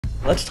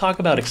let's talk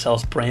about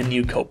Excel's brand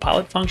new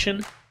Copilot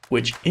function,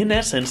 which in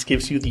essence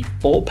gives you the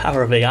full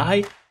power of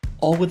AI,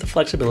 all with the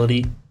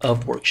flexibility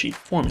of worksheet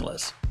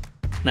formulas.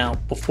 Now,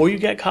 before you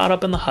get caught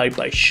up in the hype,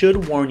 I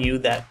should warn you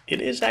that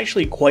it is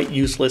actually quite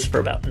useless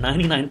for about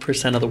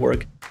 99% of the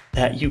work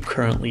that you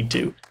currently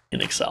do in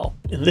Excel.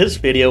 In this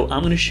video,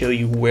 I'm going to show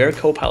you where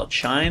Copilot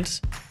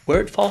shines,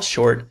 where it falls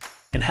short,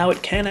 and how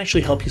it can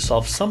actually help you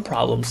solve some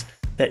problems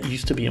that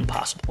used to be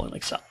impossible in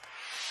Excel.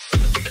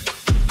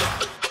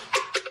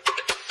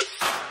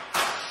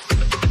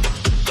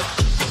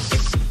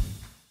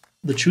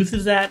 The truth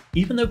is that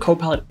even though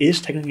Copilot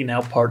is technically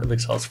now part of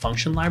Excel's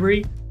function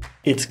library,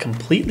 it's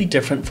completely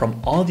different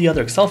from all the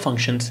other Excel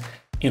functions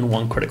in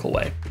one critical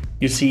way.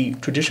 You see,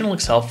 traditional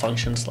Excel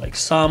functions like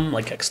sum,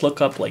 like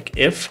XLOOKUP, like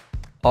if,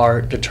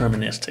 are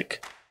deterministic,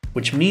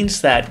 which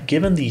means that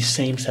given the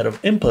same set of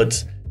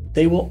inputs,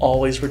 they will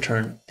always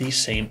return the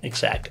same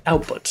exact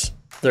outputs.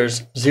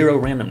 There's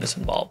zero randomness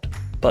involved.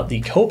 But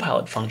the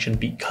Copilot function,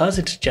 because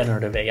it's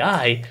generative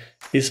AI,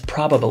 is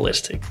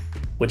probabilistic,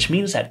 which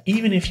means that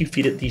even if you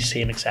feed it the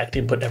same exact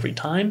input every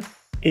time,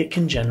 it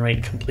can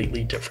generate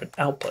completely different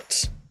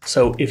outputs.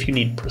 So if you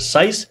need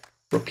precise,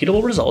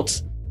 repeatable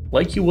results,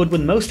 like you would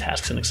with most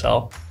tasks in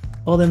Excel,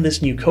 well then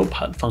this new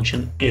Copilot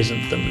function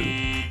isn't the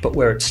move. But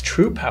where its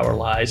true power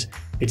lies,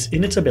 it's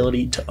in its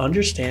ability to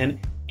understand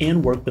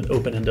and work with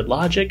open-ended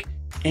logic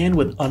and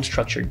with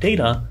unstructured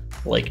data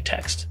like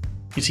text.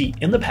 You see,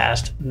 in the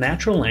past,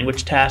 natural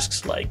language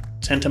tasks like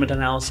sentiment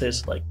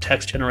analysis, like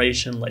text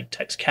generation, like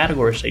text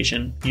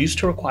categorization used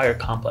to require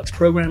complex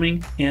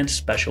programming and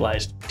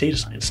specialized data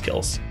science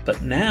skills.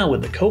 But now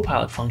with the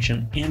Copilot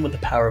function and with the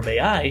power of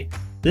AI,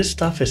 this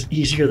stuff is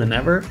easier than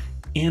ever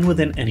and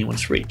within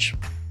anyone's reach.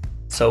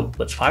 So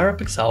let's fire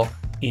up Excel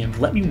and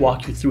let me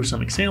walk you through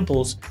some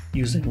examples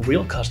using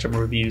real customer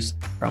reviews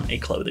from a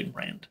clothing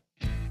brand.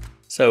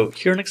 So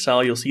here in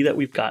Excel, you'll see that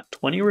we've got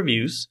 20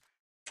 reviews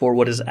for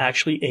what is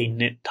actually a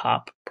knit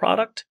top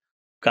product.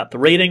 We've got the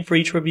rating for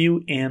each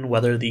review and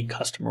whether the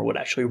customer would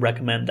actually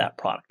recommend that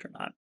product or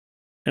not.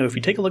 Now, if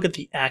we take a look at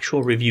the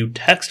actual review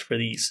text for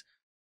these,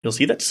 you'll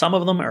see that some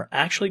of them are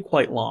actually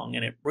quite long,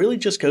 and it really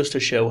just goes to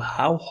show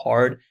how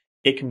hard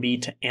it can be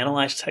to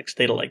analyze text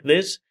data like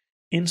this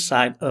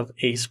inside of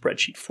a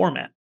spreadsheet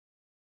format.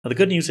 Now, the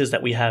good news is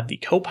that we have the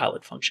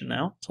Copilot function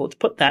now, so let's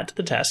put that to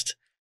the test.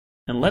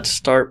 And let's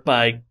start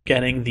by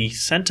getting the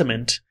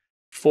sentiment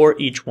for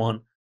each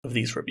one of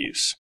these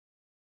reviews.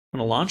 I'm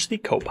going to launch the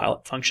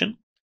Copilot function,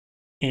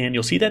 and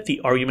you'll see that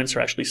the arguments are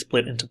actually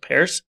split into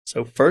pairs.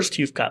 So first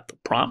you've got the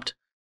prompt,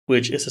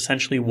 which is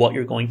essentially what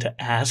you're going to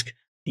ask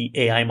the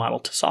AI model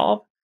to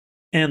solve.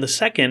 And the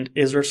second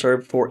is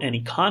reserved for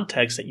any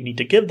context that you need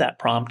to give that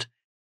prompt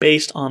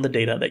based on the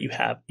data that you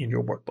have in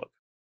your workbook.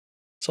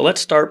 So let's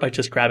start by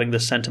just grabbing the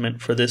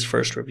sentiment for this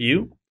first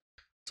review.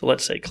 So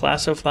let's say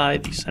classify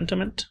the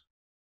sentiment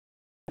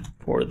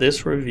for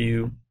this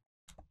review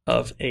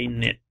of a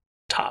knit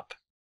top.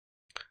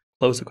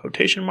 Close the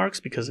quotation marks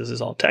because this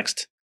is all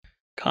text,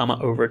 comma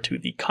over to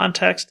the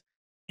context,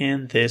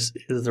 and this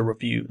is the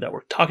review that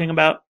we're talking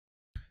about.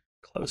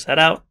 Close that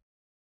out,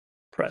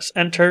 press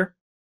enter,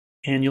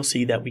 and you'll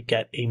see that we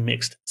get a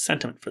mixed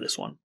sentiment for this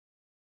one.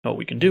 What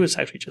we can do is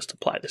actually just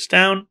apply this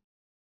down,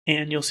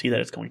 and you'll see that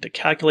it's going to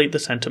calculate the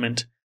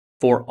sentiment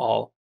for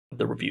all of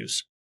the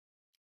reviews.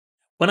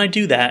 When I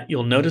do that,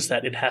 you'll notice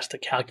that it has to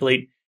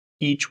calculate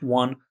each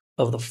one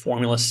of the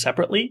formulas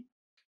separately.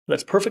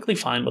 That's perfectly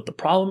fine, but the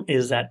problem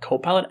is that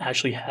Copilot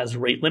actually has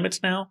rate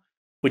limits now,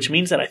 which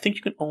means that I think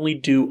you can only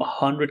do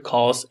 100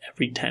 calls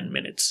every 10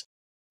 minutes.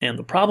 And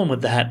the problem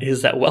with that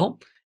is that, well,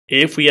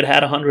 if we had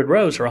had 100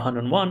 rows or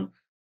 101,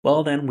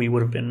 well, then we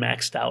would have been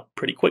maxed out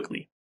pretty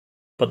quickly.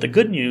 But the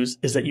good news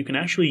is that you can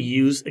actually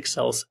use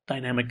Excel's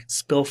dynamic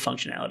spill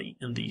functionality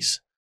in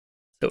these.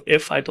 So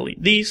if I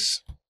delete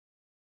these,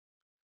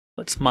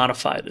 let's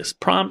modify this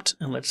prompt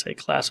and let's say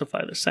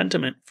classify the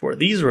sentiment for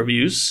these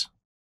reviews.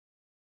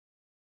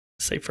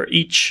 Say for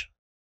each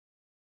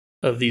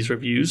of these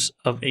reviews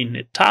of a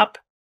knit top.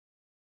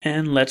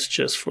 And let's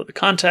just, for the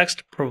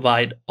context,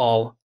 provide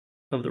all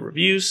of the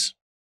reviews.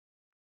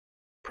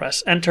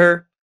 Press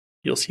enter.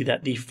 You'll see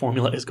that the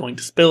formula is going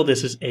to spill.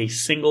 This is a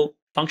single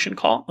function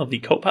call of the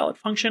Copilot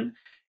function,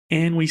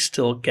 and we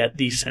still get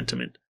the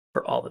sentiment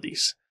for all of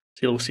these.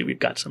 So you'll see we've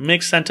got some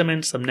mixed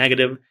sentiment, some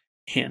negative,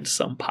 and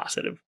some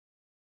positive.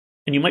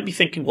 And you might be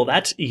thinking, well,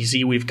 that's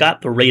easy. We've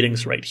got the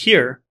ratings right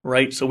here,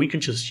 right? So we can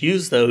just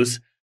use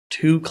those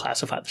to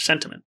classify the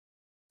sentiment.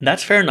 And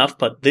that's fair enough,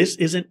 but this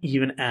isn't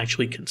even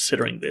actually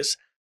considering this.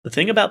 The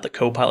thing about the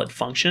Copilot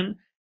function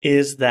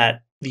is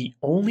that the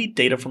only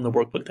data from the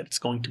workbook that it's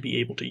going to be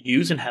able to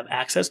use and have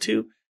access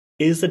to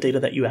is the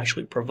data that you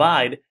actually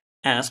provide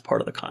as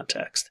part of the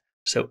context.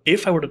 So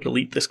if I were to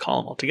delete this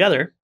column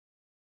altogether,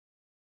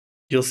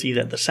 you'll see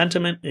that the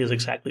sentiment is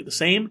exactly the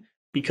same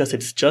because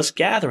it's just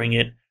gathering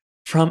it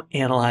from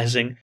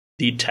analyzing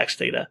the text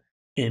data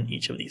in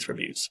each of these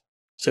reviews.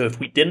 So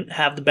if we didn't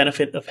have the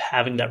benefit of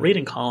having that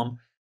rating column,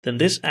 then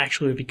this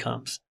actually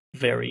becomes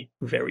very,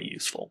 very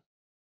useful.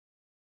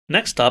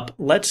 Next up,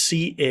 let's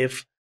see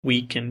if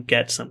we can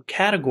get some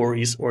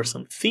categories or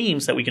some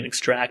themes that we can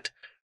extract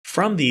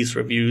from these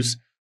reviews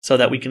so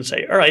that we can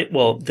say, all right,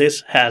 well,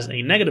 this has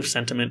a negative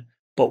sentiment,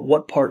 but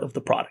what part of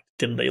the product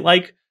didn't they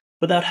like,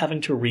 without having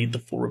to read the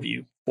full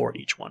review for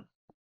each one.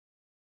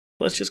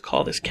 Let's just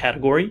call this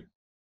category.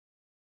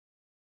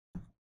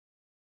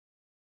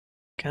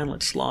 Again,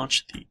 let's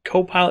launch the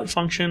Copilot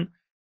function.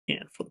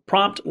 And for the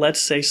prompt,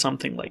 let's say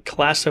something like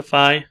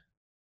classify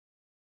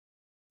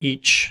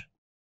each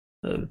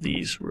of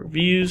these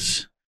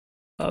reviews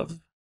of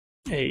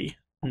a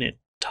knit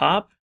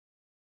top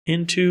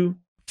into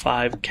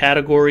 5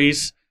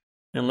 categories.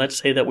 And let's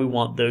say that we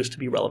want those to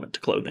be relevant to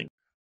clothing.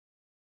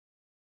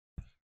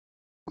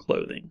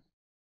 Clothing.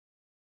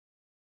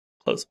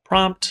 Close the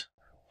prompt,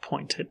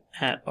 point it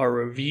at our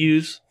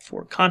reviews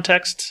for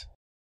context,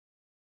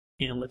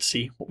 and let's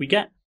see what we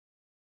get.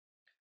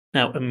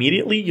 Now,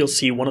 immediately you'll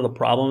see one of the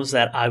problems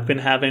that I've been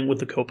having with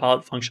the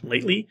Copilot function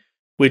lately,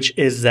 which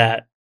is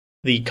that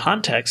the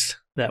context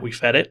that we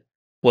fed it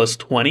was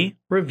 20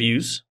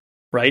 reviews,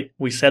 right?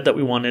 We said that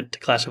we wanted to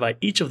classify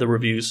each of the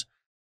reviews,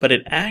 but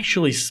it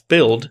actually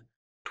spilled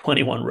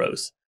 21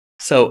 rows.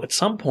 So at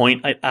some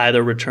point, I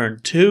either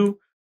returned 2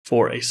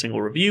 for a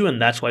single review,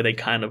 and that's why they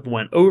kind of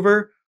went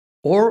over,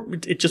 or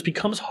it just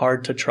becomes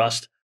hard to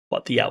trust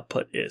what the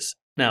output is.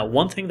 Now,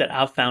 one thing that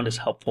I've found is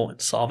helpful in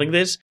solving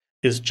this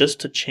is just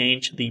to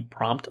change the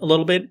prompt a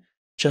little bit,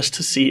 just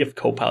to see if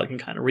Copilot can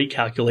kind of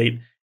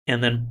recalculate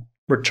and then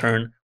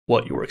return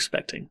what you were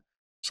expecting.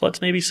 So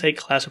let's maybe say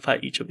classify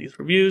each of these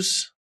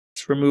reviews.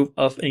 Let's remove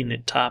of a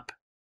knit top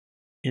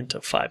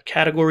into 5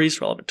 categories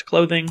relevant to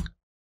clothing.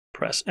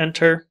 Press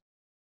enter.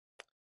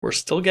 We're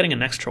still getting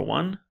an extra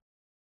one.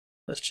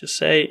 Let's just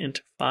say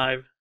into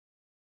 5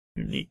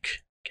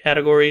 unique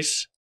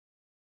categories.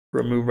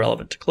 Remove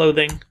relevant to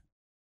clothing.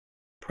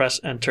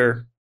 Press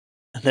enter.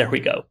 And there we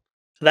go.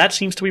 So that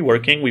seems to be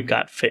working. We've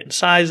got fit and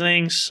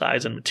sizing,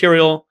 size and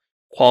material,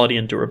 quality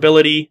and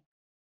durability.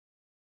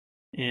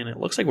 And it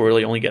looks like we're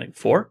really only getting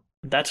 4.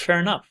 That's fair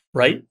enough,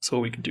 right? So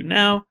what we can do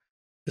now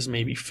is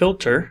maybe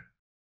filter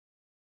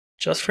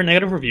just for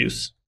negative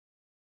reviews.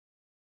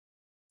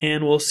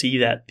 And we'll see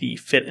that the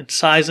fit and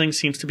sizing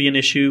seems to be an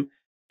issue,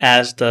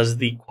 as does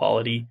the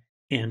quality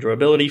and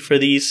durability for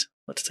these.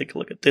 Let's take a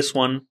look at this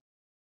one.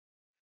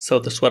 So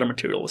the sweater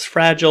material was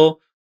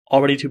fragile,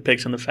 already 2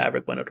 picks in the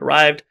fabric when it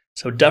arrived.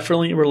 So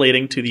definitely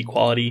relating to the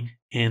quality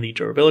and the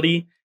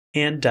durability,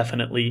 and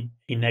definitely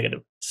a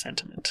negative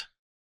sentiment.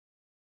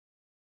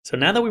 So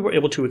now that we were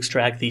able to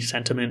extract the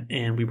sentiment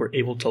and we were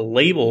able to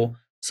label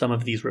some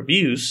of these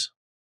reviews,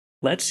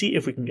 let's see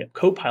if we can get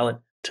Copilot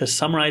to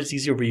summarize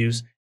these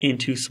reviews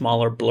into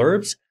smaller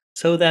blurbs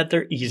so that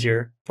they're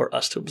easier for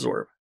us to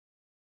absorb.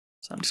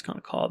 So I'm just going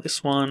to call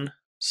this one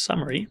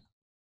summary.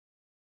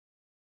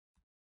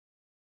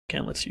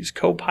 Again, let's use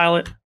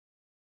Copilot.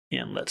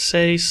 And let's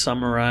say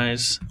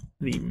summarize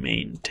the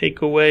main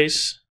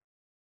takeaways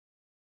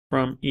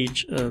from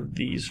each of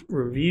these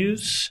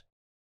reviews.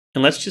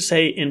 And let's just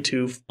say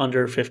into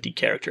under 50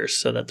 characters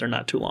so that they're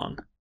not too long.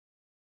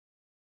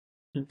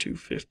 Into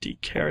 50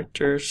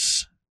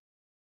 characters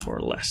or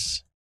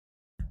less.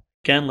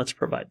 Again, let's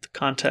provide the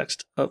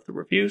context of the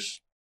reviews.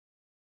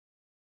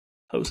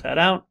 Close that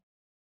out.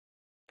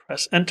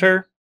 Press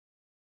enter.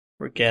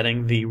 We're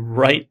getting the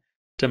right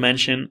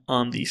dimension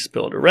on the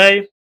spilled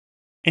array.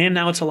 And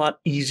now it's a lot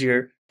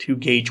easier to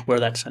gauge where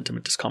that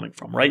sentiment is coming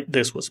from, right?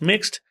 This was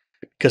mixed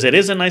because it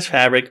is a nice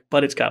fabric,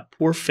 but it's got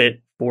poor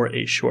fit for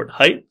a short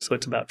height. So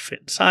it's about fit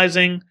and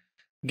sizing.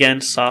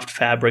 Again, soft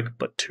fabric,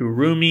 but too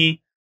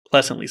roomy,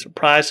 pleasantly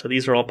surprised. So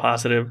these are all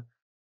positive.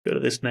 Go to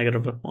this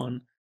negative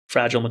one,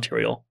 fragile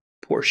material,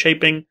 poor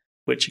shaping,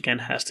 which again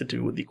has to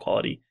do with the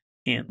quality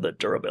and the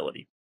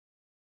durability.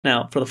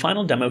 Now, for the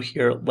final demo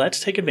here, let's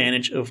take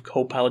advantage of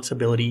Copilot's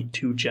ability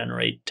to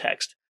generate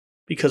text.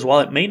 Because while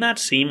it may not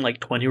seem like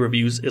 20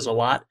 reviews is a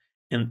lot,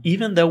 and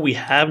even though we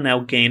have now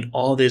gained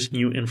all this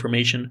new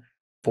information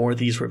for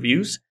these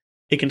reviews,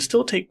 it can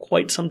still take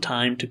quite some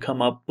time to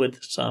come up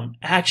with some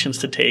actions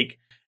to take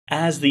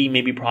as the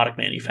maybe product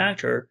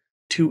manufacturer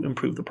to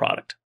improve the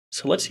product.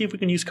 So let's see if we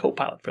can use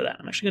Copilot for that.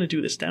 I'm actually going to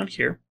do this down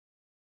here.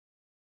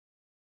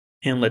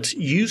 And let's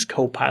use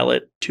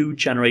Copilot to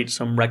generate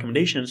some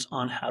recommendations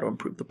on how to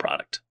improve the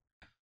product.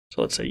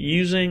 So let's say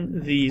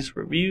using these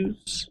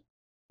reviews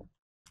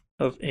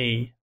of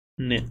a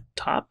knit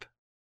top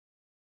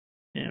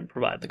and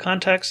provide the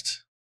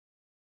context.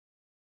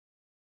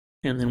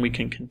 And then we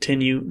can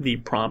continue the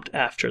prompt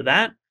after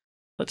that.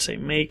 Let's say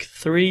make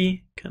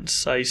 3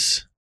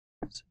 concise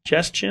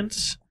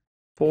suggestions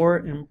for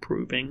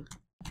improving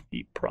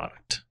the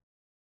product.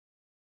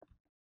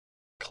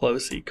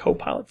 Close the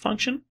Copilot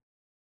function.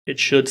 It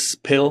should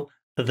spill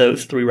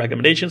those 3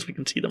 recommendations. We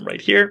can see them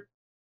right here.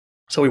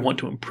 So we want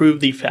to improve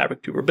the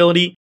fabric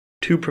durability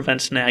to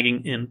prevent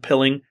snagging and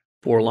pilling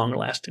for longer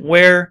lasting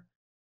wear.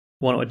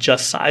 We want to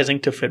adjust sizing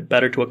to fit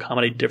better to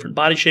accommodate different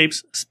body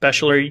shapes,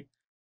 especially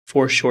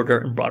for shorter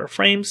and broader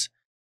frames.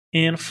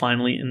 And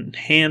finally,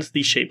 enhance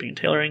the shaping and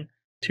tailoring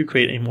to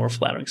create a more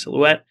flattering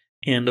silhouette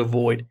and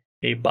avoid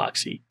a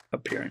boxy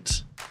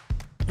appearance.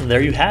 And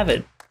there you have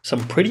it,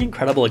 some pretty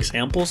incredible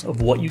examples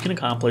of what you can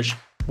accomplish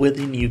with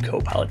the new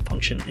Copilot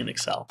function in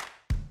Excel.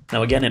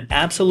 Now again, it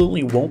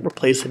absolutely won't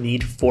replace the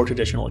need for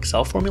traditional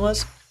Excel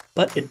formulas,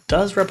 but it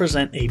does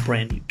represent a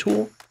brand new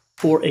tool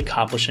for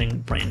accomplishing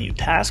brand new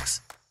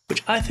tasks,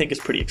 which I think is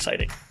pretty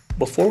exciting.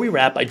 Before we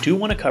wrap, I do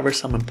want to cover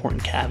some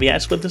important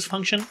caveats with this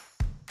function.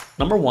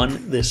 Number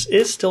one, this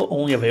is still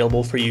only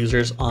available for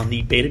users on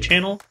the beta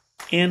channel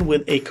and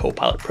with a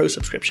Copilot Pro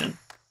subscription.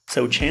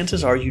 So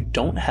chances are you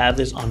don't have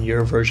this on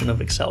your version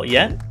of Excel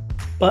yet,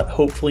 but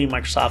hopefully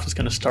Microsoft is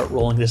going to start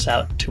rolling this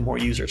out to more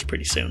users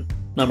pretty soon.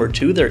 Number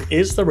two, there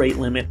is the rate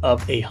limit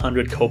of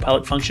 100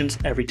 Copilot functions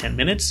every 10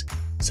 minutes,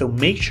 so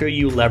make sure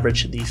you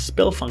leverage the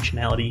spill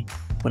functionality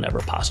whenever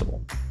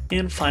possible.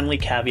 And finally,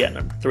 caveat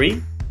number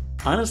three,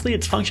 honestly,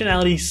 its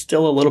functionality is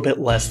still a little bit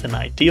less than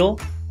ideal.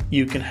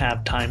 You can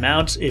have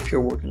timeouts if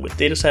you're working with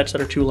datasets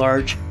that are too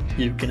large.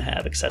 You can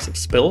have excessive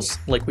spills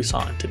like we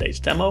saw in today's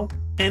demo.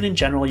 And in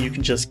general, you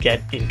can just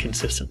get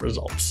inconsistent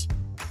results.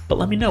 But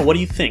let me know, what do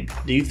you think?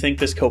 Do you think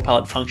this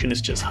Copilot function is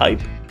just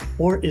hype,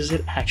 or is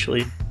it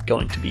actually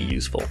going to be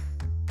useful?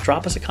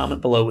 Drop us a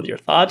comment below with your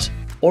thoughts,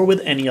 or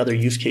with any other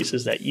use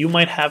cases that you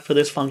might have for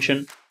this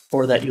function,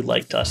 or that you'd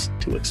like us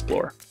to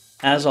explore.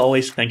 As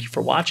always, thank you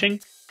for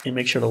watching, and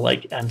make sure to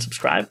like and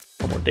subscribe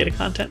for more data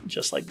content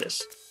just like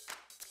this.